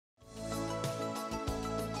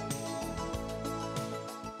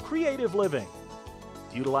creative living,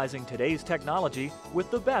 utilizing today's technology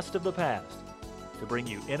with the best of the past to bring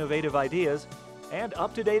you innovative ideas and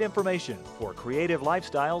up-to-date information for creative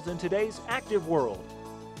lifestyles in today's active world.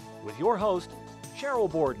 With your host,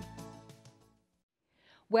 Sheryl Borden.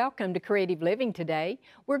 Welcome to Creative Living today.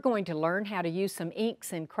 We're going to learn how to use some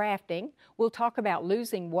inks in crafting. We'll talk about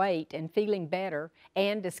losing weight and feeling better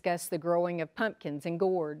and discuss the growing of pumpkins and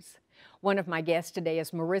gourds. One of my guests today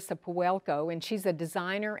is Marissa Puelco, and she's a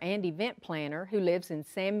designer and event planner who lives in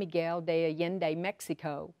San Miguel de Allende,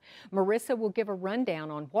 Mexico. Marissa will give a rundown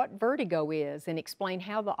on what vertigo is and explain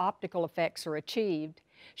how the optical effects are achieved.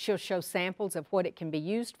 She'll show samples of what it can be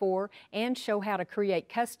used for and show how to create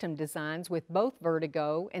custom designs with both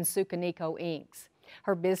Vertigo and Sucanico inks.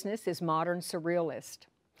 Her business is Modern Surrealist.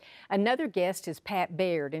 Another guest is Pat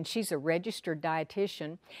Baird, and she's a registered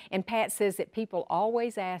dietitian, and Pat says that people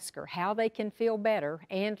always ask her how they can feel better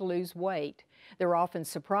and lose weight. They're often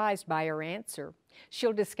surprised by her answer.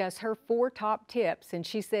 She'll discuss her 4 top tips, and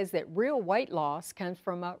she says that real weight loss comes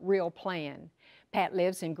from a real plan. Pat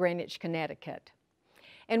lives in Greenwich, Connecticut.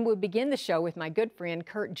 And we'll begin the show with my good friend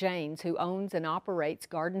Kurt Janes, who owns and operates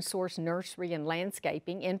Garden Source Nursery and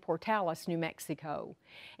Landscaping in Portales, New Mexico.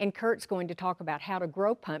 And Kurt's going to talk about how to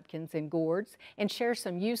grow pumpkins and gourds and share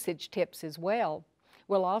some usage tips as well.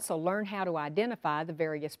 We'll also learn how to identify the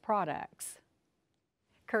various products.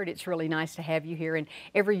 Kurt, it's really nice to have you here, and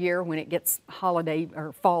every year when it gets holiday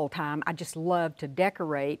or fall time, I just love to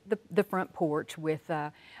decorate the front porch with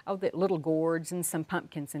the little gourds and some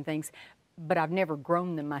pumpkins and things. But I've never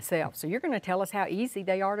grown them myself. So you're going to tell us how easy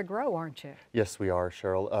they are to grow, aren't you? Yes, we are,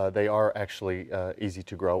 Sheryl. They are actually easy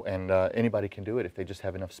to grow, and anybody can do it if they just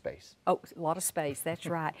have enough space. Oh, a lot of space, that's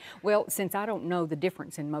right. Well, since I don't know the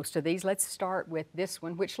difference in most of these, let's start with this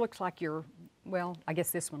one, which looks like well, I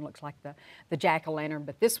guess this one looks like the jack-o'-lantern,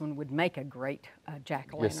 but this one would make a great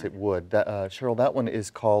jack-o'-lantern. Yes, it would. Sheryl, that one is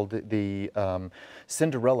called the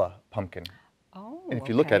Cinderella pumpkin. Oh, and if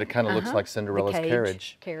you look at it, it kind of looks like Cinderella's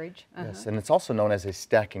carriage. Yes, and it's also known as a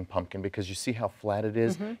stacking pumpkin because you see how flat it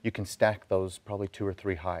is. You can stack those probably 2 or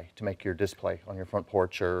 3 high to make your display on your front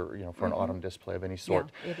porch or for an autumn display of any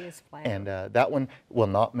sort. Yeah, it is flat. And that one will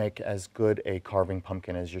not make as good a carving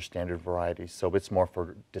pumpkin as your standard varieties, so it's more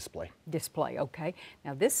for display. Display, okay.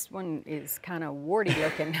 Now this one is kind of warty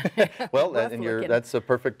looking. Well, that's a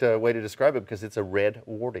perfect way to describe it because it's a red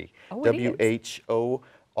warty. Oh, W-H-O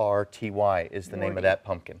RTY is the name of that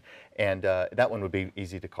pumpkin, and that one would be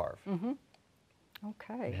easy to carve.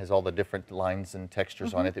 Okay. It has all the different lines and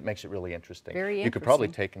textures on it. It makes it really interesting. Very interesting. You could probably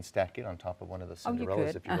take and stack it on top of one of the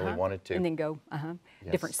Cinderellas if you really wanted to. And then go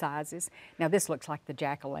different sizes. Now this looks like the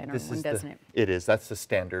jack-o'-lantern one, doesn't it? It is. That's the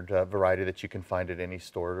standard variety that you can find at any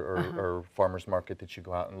store or farmer's market that you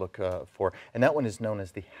go out and look for. And that one is known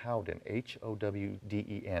as the Howden,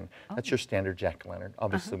 H-O-W-D-E-N. That's your standard jack-o'-lantern.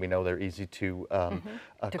 Obviously, we know they're easy to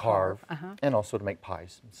carve and also to make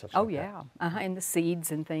pies and such like that. Yeah. And the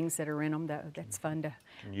seeds and things that are in them, that's fun to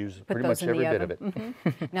use put pretty those much in the every oven. bit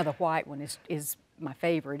of it. Now the white one is my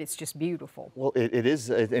favorite. It's just beautiful. Well, it is,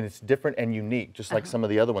 and it's different and unique, just like some of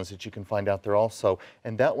the other ones that you can find out there also.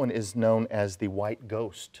 And that one is known as the White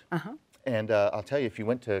Ghost. And I'll tell you, if you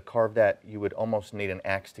went to carve that, you would almost need an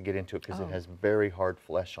axe to get into it because it has very hard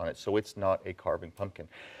flesh on it. So it's not a carving pumpkin.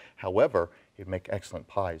 However, it'd make excellent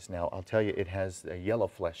pies. Now, I'll tell you, it has a yellow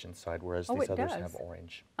flesh inside, whereas these others have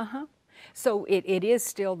orange. So it is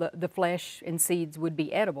still the flesh and seeds would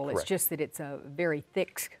be edible. Correct. It's just that it's a very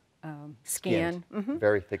thick skin.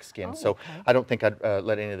 Very thick skin. So I don't think I'd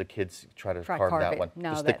let any of the kids try to carve that one.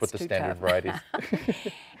 No, just stick with the standard varieties.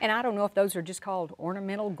 And I don't know if those are just called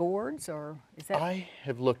ornamental gourds or is that? I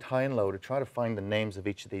have looked high and low to try to find the names of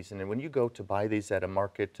each of these, and then when you go to buy these at a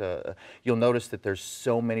market, you'll notice that there's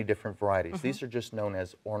so many different varieties. These are just known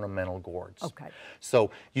as ornamental gourds. Okay. So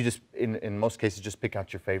you just, in most cases, just pick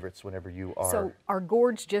out your favorites whenever you are. So are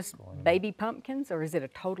gourds just baby pumpkins, or is it a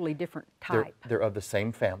totally different type? They're of the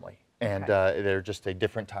same family. And they're just a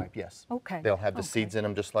different type, yes. Okay. They'll have the seeds in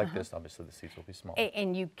them just like this. Obviously, the seeds will be small.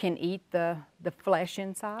 And you can eat the flesh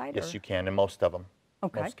inside? Yes, you can, in most of them.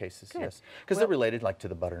 Most cases, yes. Because they're related like to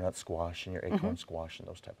the butternut squash and your acorn squash and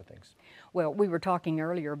those type of things. Well, we were talking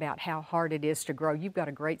earlier about how hard it is to grow. You've got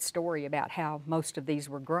a great story about how most of these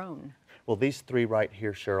were grown. Well, these 3 right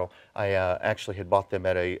here, Sheryl, I actually had bought them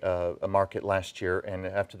at a market last year, and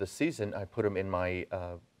after the season, I put them in my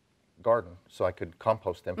garden so I could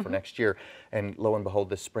compost them for next year, and lo and behold,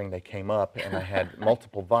 this spring they came up and I had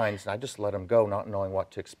multiple vines, and I just let them go not knowing what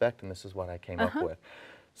to expect, and this is what I came up with.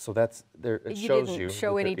 So that's there. It shows you. You didn't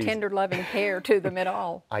show any tender loving care to them at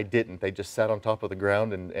all. I didn't. They just sat on top of the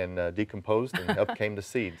ground and decomposed, and up came the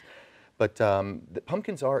seeds. But the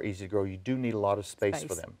pumpkins are easy to grow. You do need a lot of space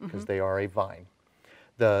for them because they are a vine.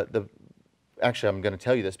 Actually, I'm going to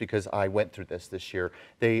tell you this because I went through this year.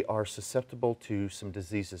 They are susceptible to some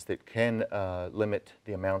diseases that can limit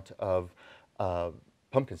the amount of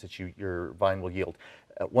pumpkins that your vine will yield.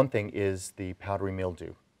 One thing is the powdery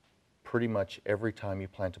mildew. Pretty much every time you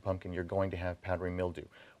plant a pumpkin, you're going to have powdery mildew.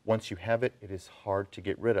 Once you have it, it is hard to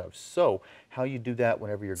get rid of. So how you do that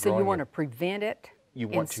whenever you're growing So you want to prevent it? You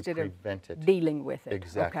want to prevent it. Dealing with it.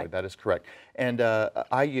 Exactly, okay. That is correct. And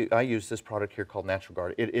I use this product here called Natural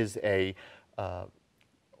Guard. It is a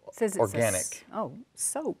organic.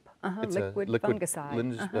 Soap. It's liquid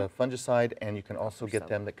fungicide. Fungicide, and you can also get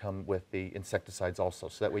them that come with the insecticides also.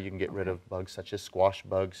 So that way you can get rid of bugs such as squash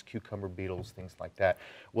bugs, cucumber beetles, things like that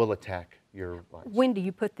will attack your vines. When do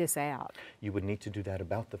you put this out? You would need to do that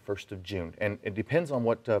about the 1st of June. And it depends on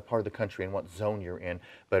what part of the country and what zone you're in,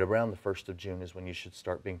 but around the 1st of June is when you should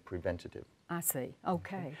start being preventative. I see.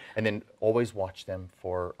 Okay. And then always watch them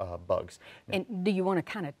for bugs. Now, and do you want to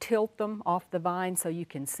kind of tilt them off the vine so you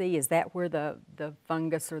can see? Is that where the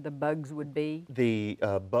fungus or the bugs would be? The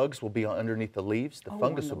bugs will be underneath the leaves. The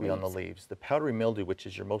fungus will be on the leaves. The powdery mildew, which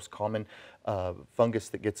is your most common fungus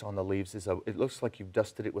that gets on the leaves, it looks like you've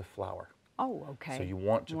dusted it with flour. Oh, okay. So you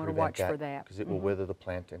want to prevent watch that for that because it will wither the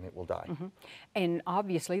plant and it will die. And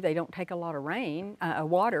obviously they don't take a lot of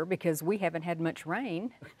water because we haven't had much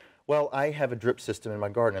rain. Well, I have a drip system in my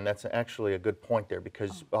garden, and that's actually a good point there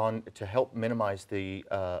because to help minimize the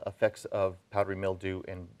effects of powdery mildew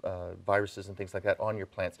and viruses and things like that on your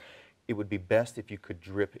plants, it would be best if you could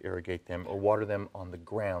drip irrigate them or water them on the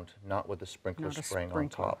ground, not with a sprinkler spraying on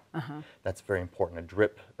top. That's very important. A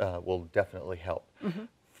drip will definitely help.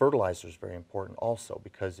 Fertilizer is very important also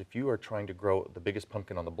because if you are trying to grow the biggest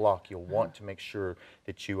pumpkin on the block, you'll want to make sure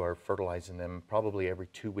that you are fertilizing them probably every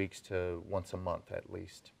 2 weeks to once a month at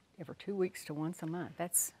least. Every 2 weeks to once a month.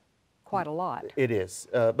 That's quite a lot. It is.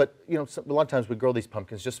 But, you know, a lot of times we grow these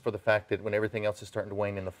pumpkins just for the fact that when everything else is starting to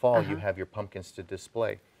wane in the fall, you have your pumpkins to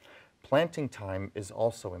display. Planting time is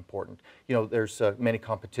also important. You know, there's many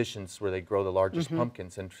competitions where they grow the largest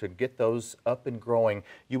pumpkins, and to get those up and growing,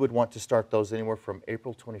 you would want to start those anywhere from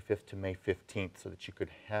April 25th to May 15th so that you could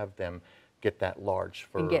have them get that large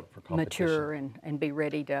for competition. Mature and be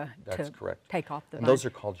ready to correct. Take off the And vine. those are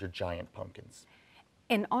called your giant pumpkins.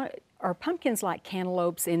 And are pumpkins like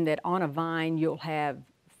cantaloupes in that on a vine you'll have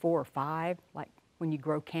 4 or 5, like when you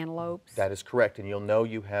grow cantaloupes? That is correct, and you'll know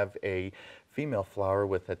you have a female flower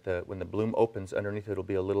with when the bloom opens underneath it'll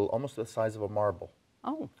be a little, almost the size of a marble.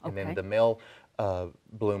 Oh, okay. And then the male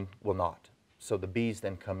bloom will not. So the bees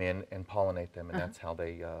then come in and pollinate them, and that's how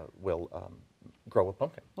they will grow a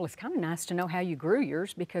pumpkin. Well, it's kind of nice to know how you grew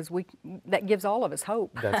yours because that gives all of us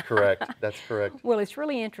hope. That's correct. That's correct. Well, it's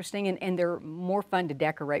really interesting, and they're more fun to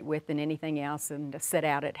decorate with than anything else, and to sit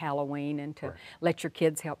out at Halloween and to let your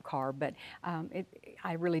kids help carve. But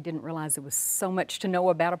I really didn't realize there was so much to know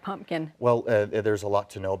about a pumpkin. Well, there's a lot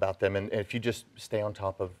to know about them, and if you just stay on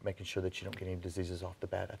top of making sure that you don't get any diseases off the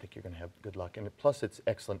bat, I think you're going to have good luck. And plus, it's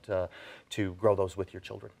excellent to grow those with your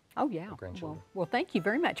children. Oh, yeah. Grandchildren. Well, thank you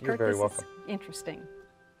very much, Kurt. You're very this welcome. Is interesting.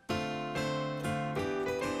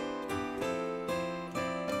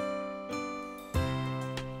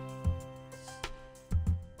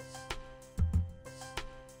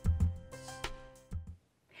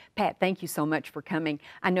 Pat, thank you so much for coming.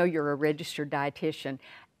 I know you're a registered dietitian,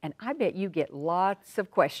 and I bet you get lots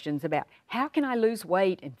of questions about how can I lose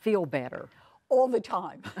weight and feel better? All the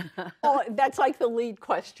time. That's like the lead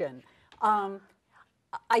question.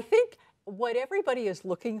 I think what everybody is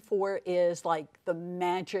looking for is like the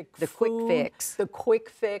magic The food, quick fix. the quick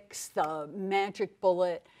fix, the magic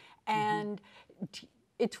bullet, and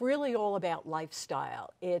it's really all about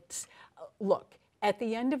lifestyle. It's, look, at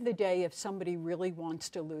the end of the day, if somebody really wants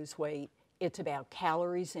to lose weight, it's about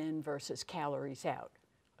calories in versus calories out.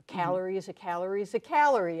 A calorie is a calorie is a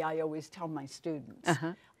calorie, I always tell my students.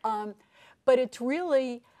 But it's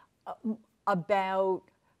really about,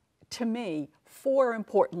 to me, 4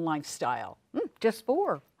 important lifestyle. Just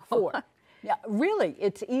 4. 4. Yeah, really,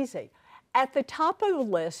 it's easy. At the top of the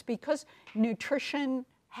list, because nutrition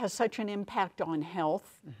has such an impact on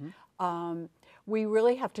health, we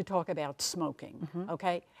really have to talk about smoking,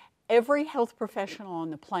 okay? Every health professional on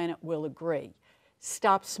the planet will agree.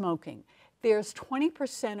 Stop smoking. There's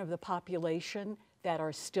 20% of the population that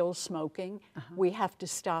are still smoking. We have to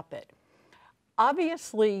stop it.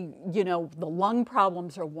 Obviously, you know, the lung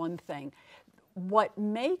problems are one thing. What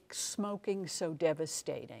makes smoking so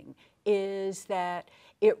devastating is that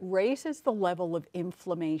it raises the level of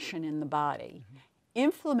inflammation in the body.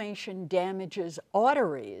 Inflammation damages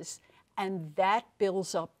arteries, and that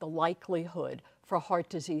builds up the likelihood for heart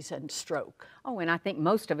disease and stroke. Oh, and I think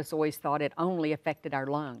most of us always thought it only affected our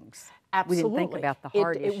lungs. Absolutely. We didn't think about the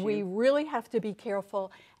heart issue. We really have to be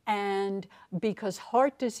careful, and because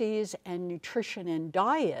heart disease and nutrition and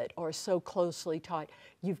diet are so closely tied,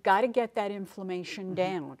 you've got to get that inflammation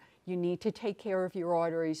down. You need to take care of your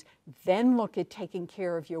arteries, then look at taking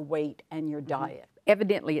care of your weight and your diet.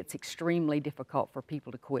 Evidently, it's extremely difficult for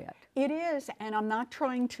people to quit. It is, and I'm not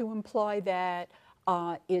trying to imply that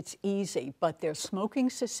it's easy, but there's smoking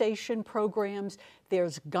cessation programs,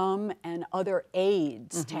 there's gum and other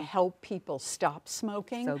aids to help people stop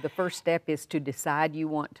smoking. So the first step is to decide you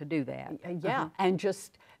want to do that. Yeah, and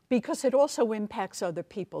just because it also impacts other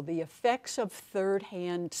people. The effects of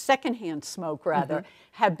secondhand smoke rather,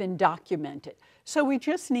 have been documented. So we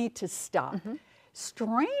just need to stop.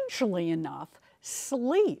 Strangely enough,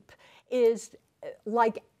 sleep is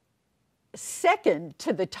like second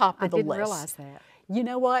to the top of the list. I didn't realize that. You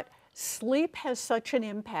know what? Sleep has such an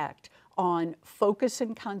impact on focus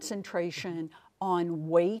and concentration, on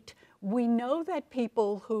weight. We know that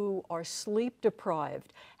people who are sleep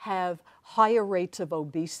deprived have higher rates of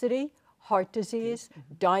obesity, heart disease,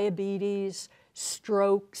 diabetes,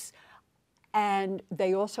 strokes, and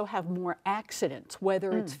they also have more accidents,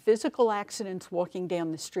 whether it's physical accidents walking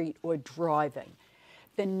down the street or driving.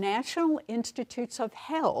 The National Institutes of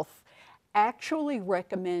Health actually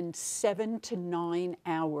recommend 7 to 9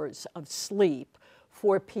 hours of sleep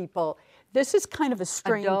for people. This is kind of a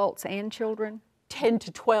strange... Adults and children? 10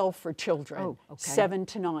 to 12 for children, Oh, okay. 7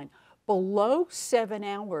 to 9. Below 7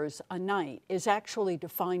 hours a night is actually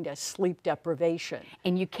defined as sleep deprivation.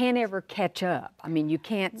 And you can't ever catch up. I mean, you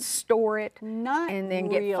can't store it Not and then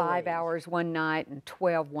really. get 5 hours one night and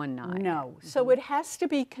 12 one night. No. So it has to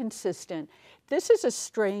be consistent. This is a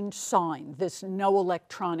strange sign, this no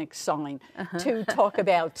electronic sign to talk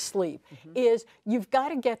about sleep, is you've got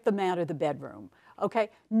to get them out of the bedroom.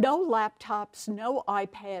 Okay, no laptops, no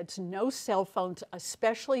iPads, no cell phones,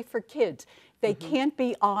 especially for kids. They can't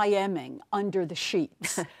be IMing under the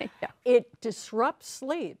sheets. It disrupts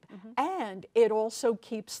sleep, and it also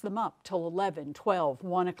keeps them up till 11, 12,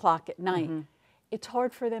 1 o'clock at night. It's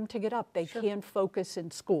hard for them to get up. They can't focus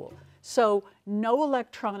in school. So no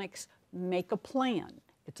electronics, make a plan.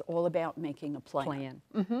 It's all about making a plan.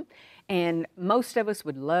 And most of us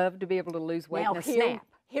would love to be able to lose weight in a snap.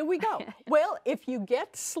 Here we go. Well, if you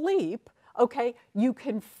get sleep, okay, you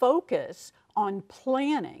can focus on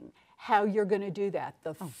planning how you're going to do that.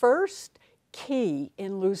 The first key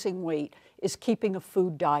in losing weight is keeping a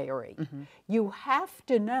food diary. You have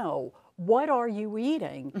to know what are you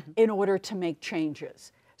eating in order to make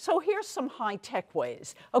changes. So here's some high-tech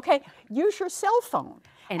ways, okay? Use your cell phone.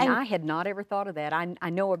 And I had not ever thought of that. I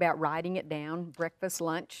know about writing it down, breakfast,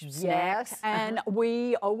 lunch, snacks. Yes, and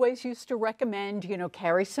we always used to recommend, you know,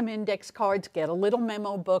 carry some index cards, get a little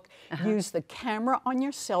memo book, use the camera on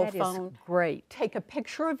your cell phone. That is great. Take a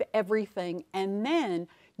picture of everything, and then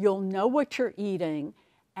you'll know what you're eating,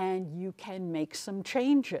 and you can make some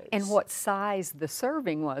changes. And what size the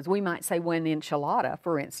serving was. We might say 1 enchilada,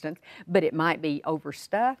 for instance, but it might be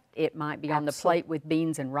overstuffed. It might be on the plate with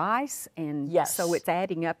beans and rice, and so it's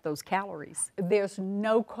adding up those calories. There's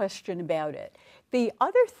no question about it. The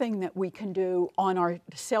other thing that we can do on our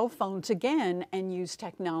cell phones, again, and use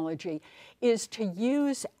technology, is to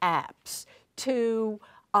use apps to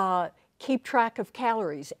keep track of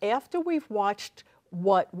calories. After we've watched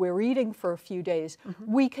what we're eating for a few days,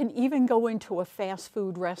 we can even go into a fast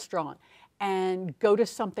food restaurant and go to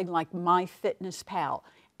something like MyFitnessPal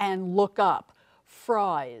and look up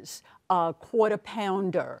fries, a quarter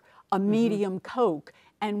pounder, a medium Coke,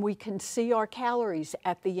 and we can see our calories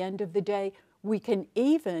at the end of the day. We can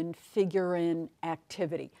even figure in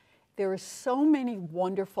activity. There are so many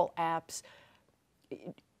wonderful apps,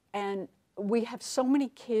 and we have so many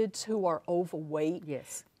kids who are overweight.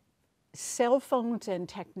 Yes. Cell phones and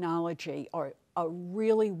technology are a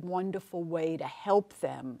really wonderful way to help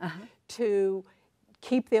them to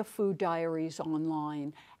keep their food diaries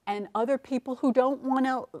online. And other people who don't want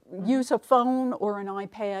to use a phone or an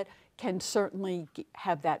iPad can certainly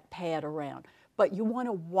have that pad around. But you want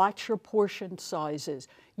to watch your portion sizes.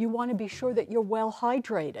 You want to be sure that you're well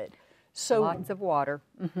hydrated. So lots of water.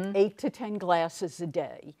 8 to 10 glasses a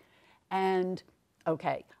day. And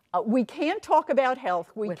okay. We can't talk about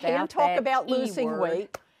health. We can't talk about losing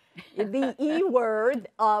weight. The E word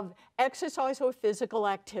of exercise or physical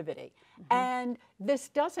activity. And this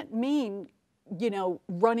doesn't mean, you know,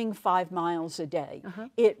 running 5 miles a day.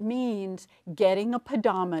 It means getting a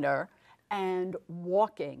pedometer and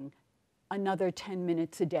walking another 10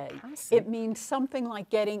 minutes a day. It means something like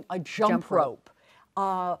getting a jump rope.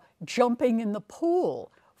 Jumping in the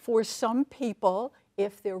pool. For some people,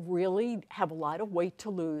 if they really have a lot of weight to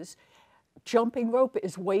lose, jumping rope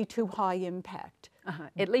is way too high impact.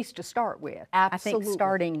 At least to start with. Absolutely. I think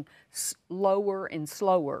starting lower and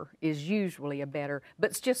slower is usually a better,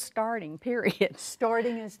 but it's just starting, period.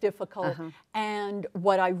 Starting is difficult. And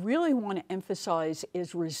what I really want to emphasize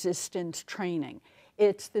is resistance training.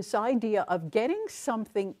 It's this idea of getting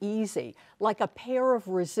something easy, like a pair of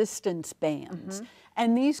resistance bands.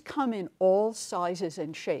 And these come in all sizes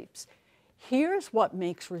and shapes. Here's what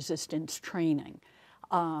makes resistance training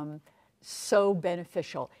so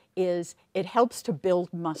beneficial is it helps to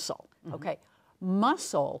build muscle, okay?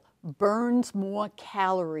 Muscle burns more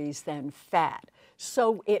calories than fat,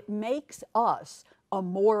 so it makes us a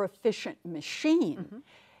more efficient machine.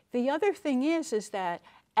 The other thing is that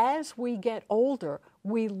as we get older,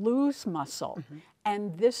 we lose muscle,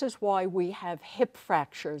 and this is why we have hip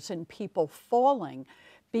fractures and people falling,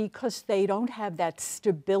 because they don't have that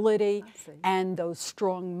stability and those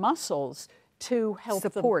strong muscles to help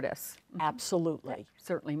support us. Absolutely. That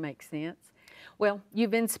certainly makes sense. Well,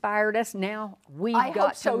 you've inspired us. Now we've I got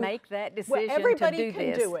hope so. to make that decision Everybody to do can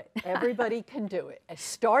this. do it. Everybody can do it.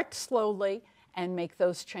 Start slowly and make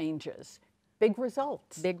those changes. Big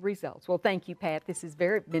results. Big results. Well, thank you, Pat. This has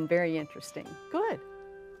been very interesting. Good.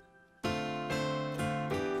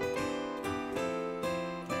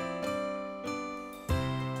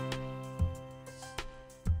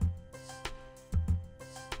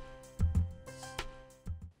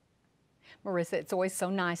 Marissa, it's always so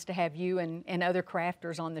nice to have you and other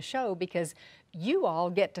crafters on the show, because you all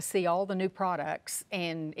get to see all the new products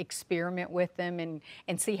and experiment with them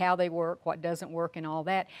and see how they work, what doesn't work, and all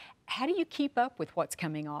that. How do you keep up with what's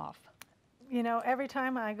coming off? You know, every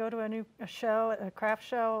time I go to a show, a craft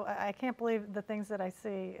show, I can't believe the things that I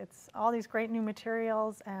see. It's all these great new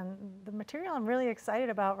materials, and the material I'm really excited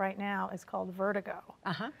about right now is called Vertigo.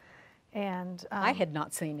 And I had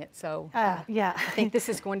not seen it, so yeah. I think this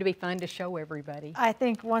is going to be fun to show everybody. I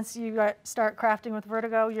think once you start crafting with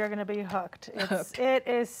Vertigo, you're going to be hooked. It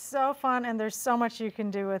is so fun, and there's so much you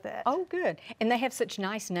can do with it. Oh, good. And they have such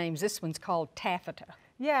nice names. This one's called Taffeta.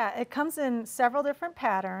 Yeah, it comes in several different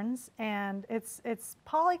patterns, and it's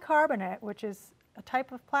polycarbonate, which is a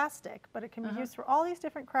type of plastic, but it can be used for all these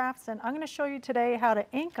different crafts, and I'm going to show you today how to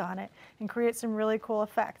ink on it and create some really cool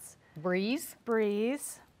effects. Breeze.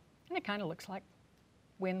 Breeze. And it kind of looks like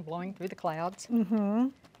wind blowing through the clouds.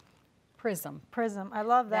 Prism. Prism. I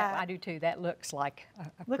love that. I do too. That looks like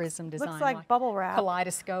a prism design. Looks like bubble wrap.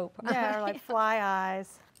 Kaleidoscope. Yeah, or like fly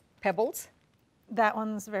eyes. Pebbles. That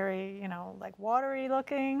one's very, you know, like watery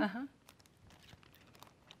looking.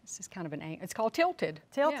 This is kind of an angle. It's called tilted.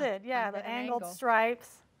 Tilted, yeah, the angled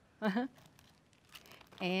stripes.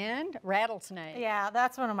 And rattlesnake. Yeah,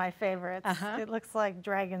 that's one of my favorites. It looks like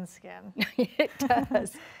dragon skin. It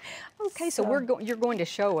does. Okay, so you're going to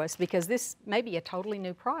show us, because this may be a totally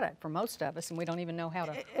new product for most of us, and we don't even know how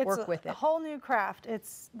to work with it. It's a whole new craft.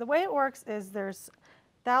 The way it works is there's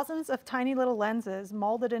thousands of tiny little lenses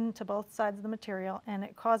molded into both sides of the material, and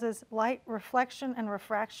it causes light reflection and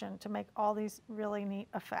refraction to make all these really neat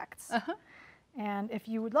effects. And if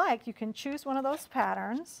you would like, you can choose one of those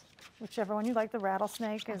patterns, whichever one you like. The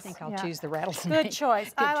rattlesnake is. I think I'll choose the rattlesnake. Good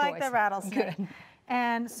choice. I like the choice. rattlesnake. Good.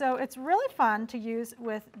 And so it's really fun to use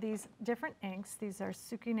with these different inks. These are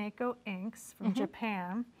Tsukineko inks from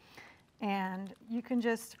Japan, and you can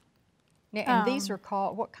just. Now, and these are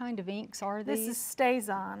called, what kind of inks are these? This is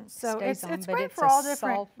Stays-On. So it's but great it's for a all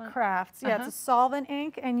different solvent? crafts. Yeah, it's a solvent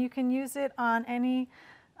ink, and you can use it on any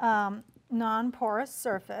non-porous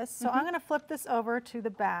surface. So I'm going to flip this over to the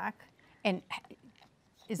back. And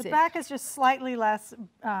The back is just slightly less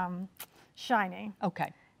shiny.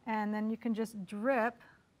 Okay. And then you can just drip.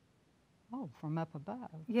 Oh, from up above.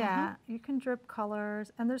 Yeah, you can drip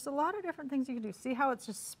colors. And there's a lot of different things you can do. See how it's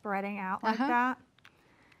just spreading out like that?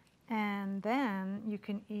 And then you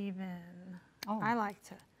can even, I like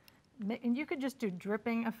to, and you could just do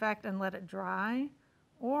dripping effect and let it dry,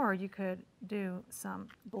 or you could do some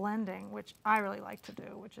blending, which I really like to do,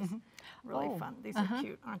 which is really fun. These are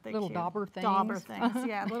cute, aren't they? Little cute? dauber things. Dauber things,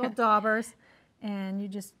 yeah, little daubers. And you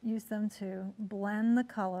just use them to blend the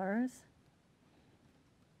colors,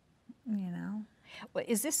 you know. Well,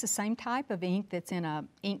 is this the same type of ink that's in a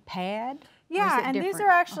ink pad? Yeah, and these are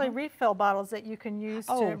actually refill bottles that you can use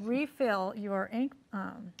to refill your ink,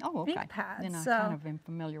 ink pads. Then I kind of am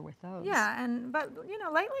familiar with those. Yeah, but you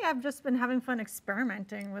know, lately I've just been having fun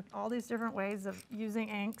experimenting with all these different ways of using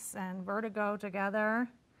inks and Vertigo together,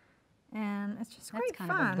 and it's just great fun.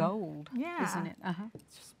 That's kind of a gold, yeah, isn't it?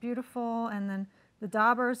 It's just beautiful, and then The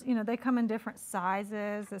daubers, you know, they come in different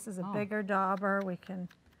sizes. This is a bigger dauber.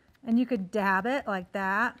 And you could dab it like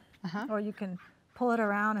that, or you can pull it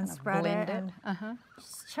around and spread it. And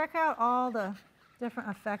just check out all the different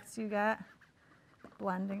effects you get.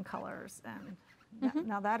 Blending colors. And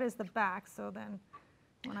now that is the back, so then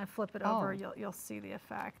when I flip it over, you'll see the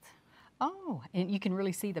effect. Oh, and you can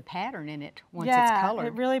really see the pattern in it once it's colored. Yeah,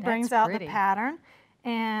 it really brings out the pattern.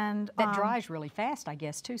 And that dries really fast, I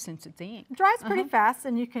guess, too, since it's ink. It dries pretty fast,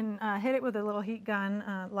 and you can hit it with a little heat gun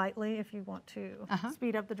lightly if you want to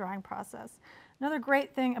speed up the drying process. Another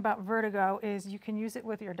great thing about Vertigo is you can use it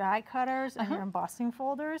with your die cutters and your embossing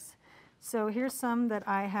folders. So here's some that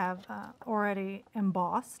I have already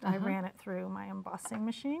embossed. I ran it through my embossing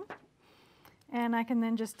machine. And I can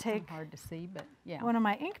then just take hard to see, but yeah, one of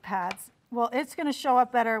my ink pads. Well, it's going to show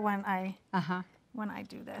up better when I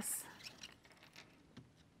do this.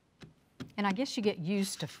 And I guess you get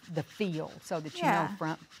used to the feel so that you know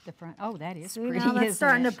the front. Oh, that is pretty. Now that's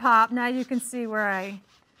starting to pop. Now you can see where I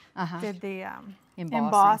did the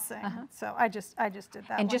embossing. So I just did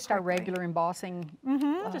that. And just quickly. our regular embossing.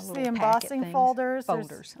 Just the embossing folders.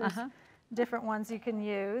 Folders. There's different ones you can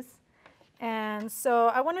use. And so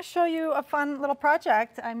I want to show you a fun little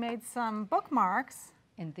project. I made some bookmarks.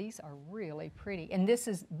 And these are really pretty. And this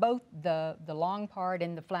is both the long part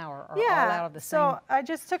and the flower are all out of the same so I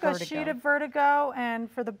just took Vertigo. a sheet of Vertigo,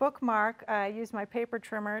 and for the bookmark, I used my paper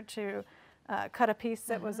trimmer to cut a piece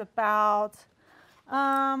that was about,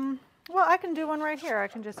 well, I can do one right here. I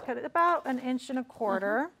can just cut it about 1.25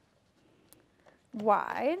 inches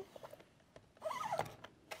wide.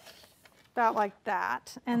 About like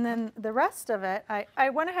that. And then the rest of it, I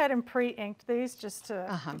went ahead and pre-inked these just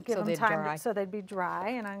to give them time so they'd be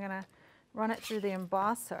dry. And I'm going to run it through the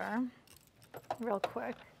embosser real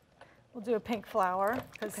quick. We'll do a pink flower.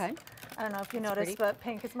 I don't know if you noticed, but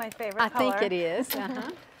pink is my favorite color. I think it is.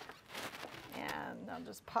 And I'll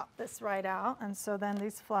just pop this right out. And so then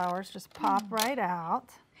these flowers just pop right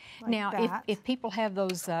out. Like now, if people have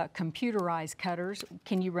those computerized cutters,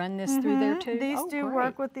 can you run this through there too? These do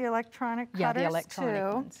work with the electronic cutters the electronic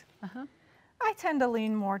too. ones. I tend to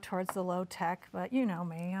lean more towards the low tech, but you know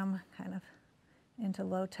me, I'm kind of into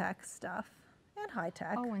low tech stuff and high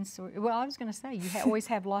tech. Oh, and so, well, I was going to say, you always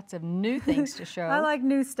have lots of new things to show. I like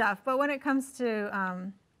new stuff, but when it comes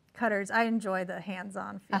to cutters, I enjoy the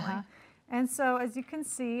hands-on feeling. And so as you can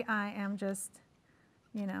see, I am just,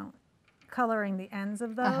 you know, coloring the ends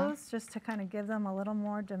of those just to kind of give them a little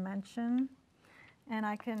more dimension. And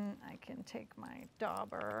I can take my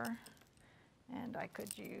dauber and I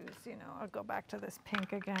could use, you know, I'll go back to this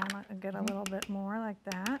pink again and get a little bit more like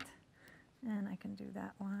that. And I can do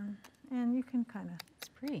that one. And you can kind of it's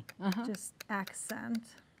pretty. Just accent.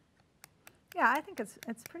 Yeah, I think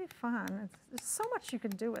it's pretty fun. There's so much you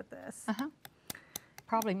can do with this.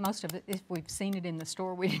 Probably most of it, if we've seen it in the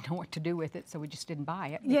store, we didn't know what to do with it, so we just didn't buy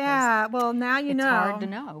it. Yeah, well, now you know. It's hard to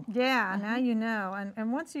know. Yeah, now you know.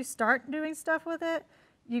 And once you start doing stuff with it,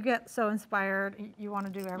 you get so inspired. You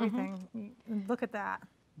want to do everything. Look at that.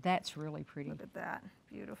 That's really pretty. Look at that.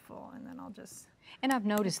 Beautiful. And then I'll just... And I've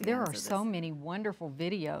noticed there are so many wonderful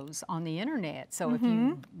videos on the internet. So if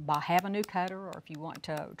you have a new cutter or if you want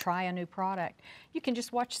to try a new product, you can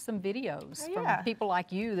just watch some videos from people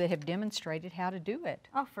like you that have demonstrated how to do it.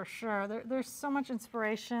 Oh, for sure. There's so much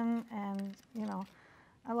inspiration, and you know,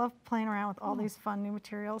 I love playing around with all these fun new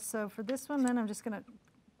materials. So for this one, then I'm just going to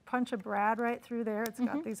punch a brad right through there. It's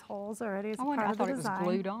got these holes already as a part of the design. I thought it was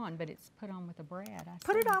glued on, but it's put on with a brad.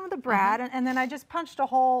 Put it on with a brad, and then I just punched a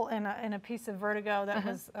hole in a piece of Vertigo that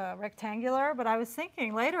was rectangular. But I was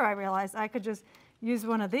thinking later, I realized I could just use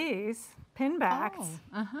one of these pin backs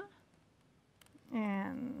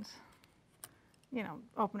and you know,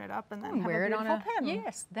 open it up and then have wear a beautiful pin.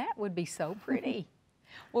 Yes, that would be so pretty.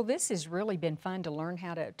 Well, this has really been fun to learn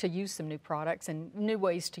how to use some new products and new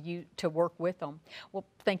ways to work with them. Well,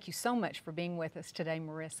 thank you so much for being with us today,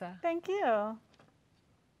 Marissa. Thank you.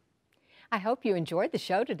 I hope you enjoyed the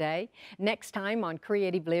show today. Next time on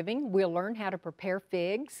Creative Living, we'll learn how to prepare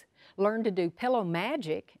figs, learn to do pillow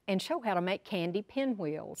magic, and show how to make candy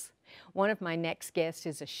pinwheels. One of my next guests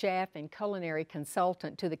is a chef and culinary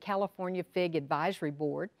consultant to the California Fig Advisory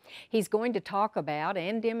Board. He's going to talk about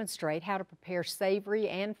and demonstrate how to prepare savory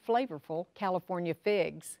and flavorful California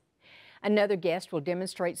figs. Another guest will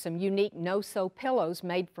demonstrate some unique no-sew pillows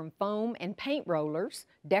made from foam and paint rollers,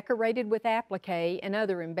 decorated with applique and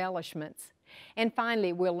other embellishments. And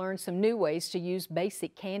finally, we'll learn some new ways to use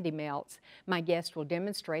basic candy melts. My guest will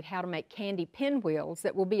demonstrate how to make candy pinwheels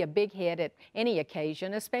that will be a big hit at any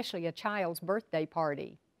occasion, especially a child's birthday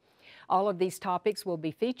party. All of these topics will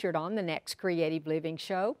be featured on the next Creative Living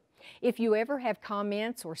show. If you ever have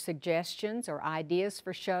comments or suggestions or ideas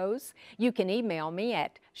for shows, you can email me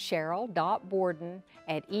at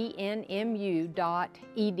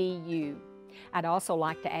cheryl.borden@enmu.edu. I'd also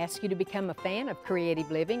like to ask you to become a fan of Creative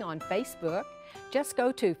Living on Facebook. Just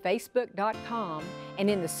go to facebook.com and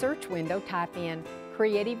in the search window type in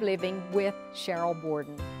Creative Living with Sheryl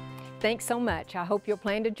Borden. Thanks so much. I hope you'll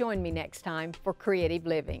plan to join me next time for Creative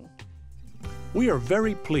Living. We are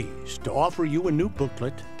very pleased to offer you a new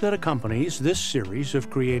booklet that accompanies this series of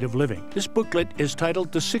Creative Living. This booklet is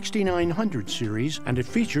titled the 6900 series, and it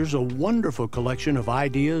features a wonderful collection of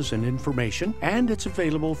ideas and information, and it's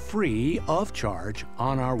available free of charge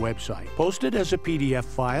on our website. Posted as a PDF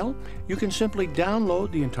file, you can simply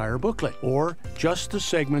download the entire booklet or just the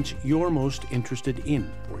segments you're most interested in.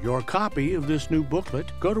 For your copy of this new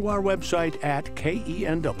booklet, go to our website at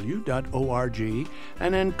kenw.org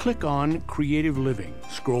and then click on Creative Living.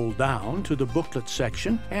 Scroll down to the booklet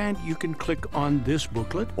section and you can click on this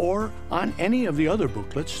booklet or on any of the other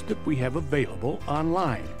booklets that we have available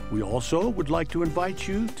online. We also would like to invite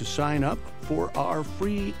you to sign up for our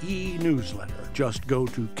free e-newsletter. Just go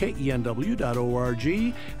to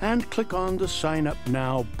kenw.org and click on the Sign Up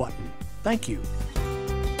Now button. Thank you.